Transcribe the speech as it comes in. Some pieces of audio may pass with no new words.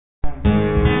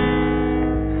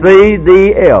C,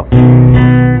 D, F.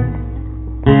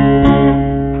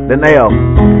 Then F.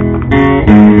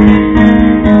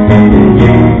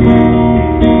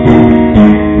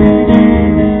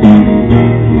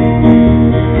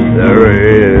 There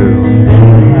is.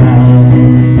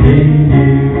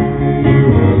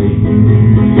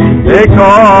 Take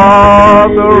off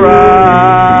the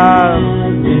rise.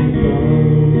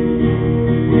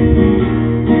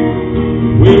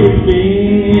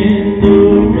 Within the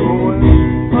ruins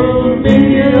of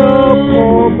many a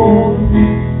poor boy,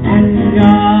 and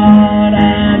God, I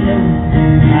know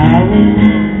I will.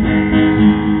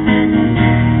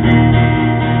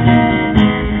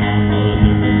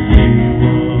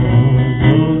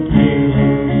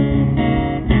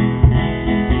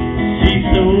 She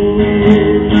stole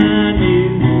my new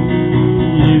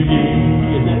blue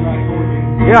jeans. Is that right,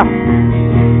 Courtney? Yeah.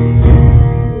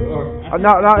 No,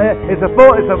 it's a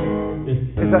full. It's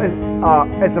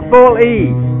a full E,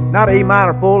 not an E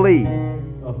minor, full E.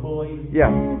 A full E. Yeah.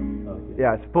 Okay.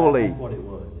 Yeah, it's full E. That's what it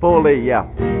was. Full E, yeah.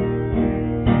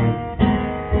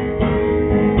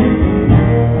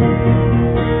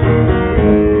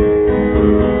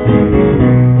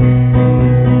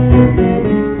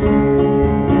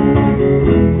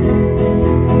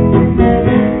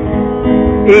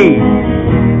 E.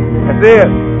 That's it.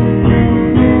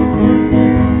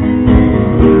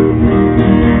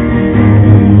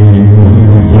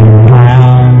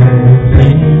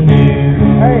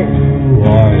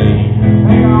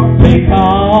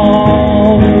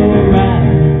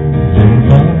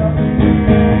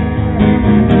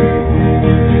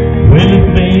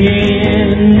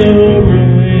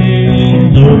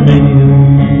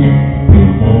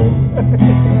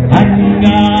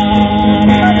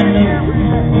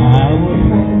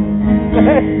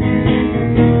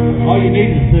 All you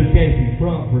need is a suitcase in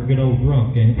front for a good old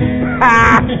drunk, ain't it?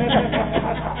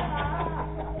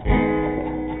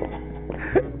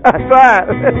 That's right.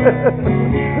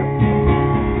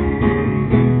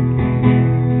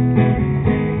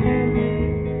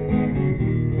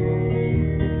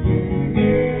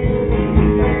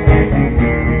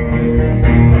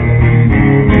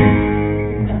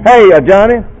 Hey,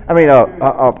 Johnny. I mean,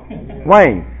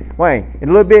 Wayne. In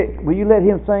a little bit, will you let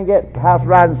him sing that House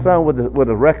Rising Sun with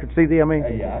a record CD? I mean.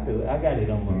 Yeah, I do. I got it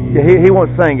on my. Yeah, he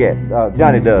wants to sing it.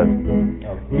 Johnny does.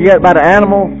 Okay. You got it by the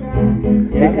Animals? Yeah,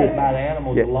 I got it by the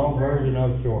Animals, yeah. The long version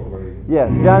of the short version. Yeah,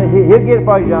 Johnny, he'll get it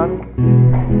for you, Johnny.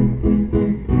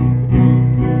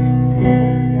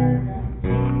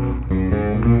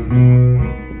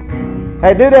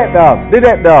 Hey, do that, dog. Do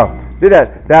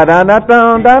that. Da da da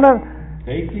da da da.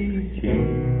 Take these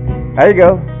There you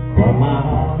go. from my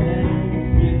heart.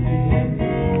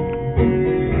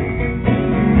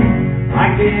 I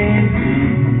can't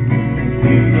see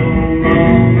you no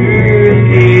longer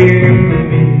here with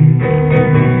me.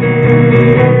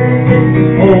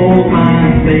 Oh, my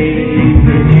faith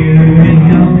in you is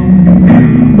gone.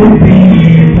 But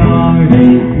these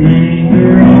heartaches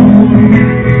linger on.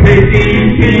 Take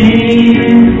these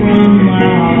chains from my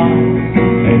heart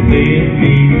and set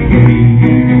me free.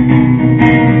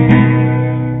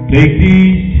 Take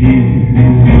these tears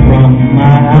from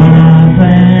my eyes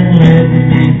and let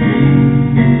me see.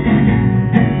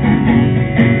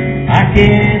 I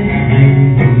can't see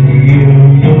you're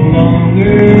no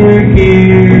longer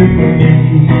here for me.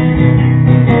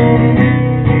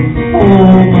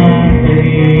 Oh, my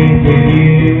faith in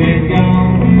you is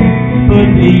gone, but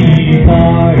these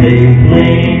heartaches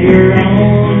linger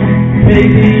on.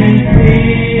 Take these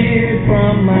tears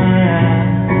from my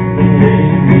eyes and let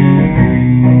me see.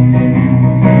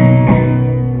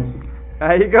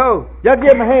 There you go. Y'all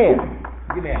give him a hand.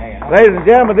 Give me a hand. Ladies and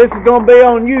gentlemen, this is going to be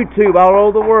on YouTube all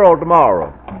over the world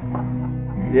tomorrow.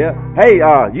 Yeah. Hey,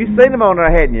 you seen him on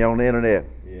there, hadn't you, on the internet?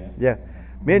 Yeah.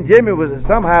 Me and Jimmy was at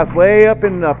some house way up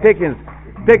in Pickens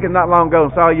not long ago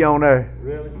and saw you on there.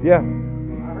 Really? Yeah. I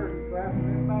heard you clapping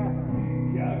in the bathroom.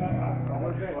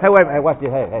 Hey, wait a minute. Watch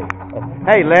it.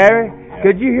 Hey, Larry,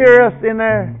 could you hear us in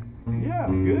there? Yeah,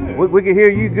 good. We can hear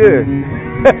you good.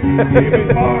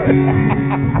 Jimmy's hard.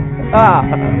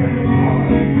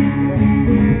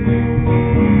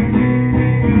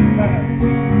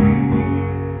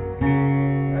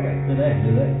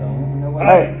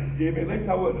 Hey, Jimmy, at least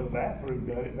I wasn't in the bathroom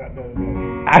done it, not done it.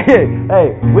 hey,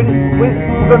 we're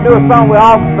gonna do a song we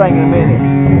all can sing in a minute.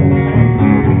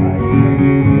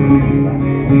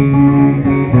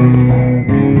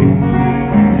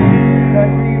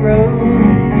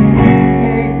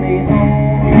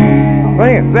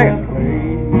 Sing it.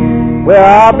 Well,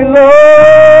 I'll be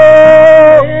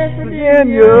low,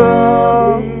 Virginia,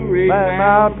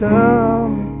 Mountain.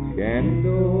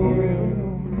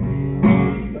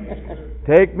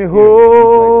 Take me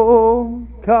home,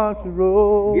 country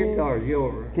road. Guitar's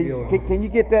yours. Can you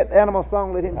get that animal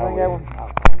song? Let him sing that one.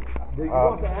 Do you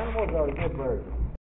want the animals or the good birds?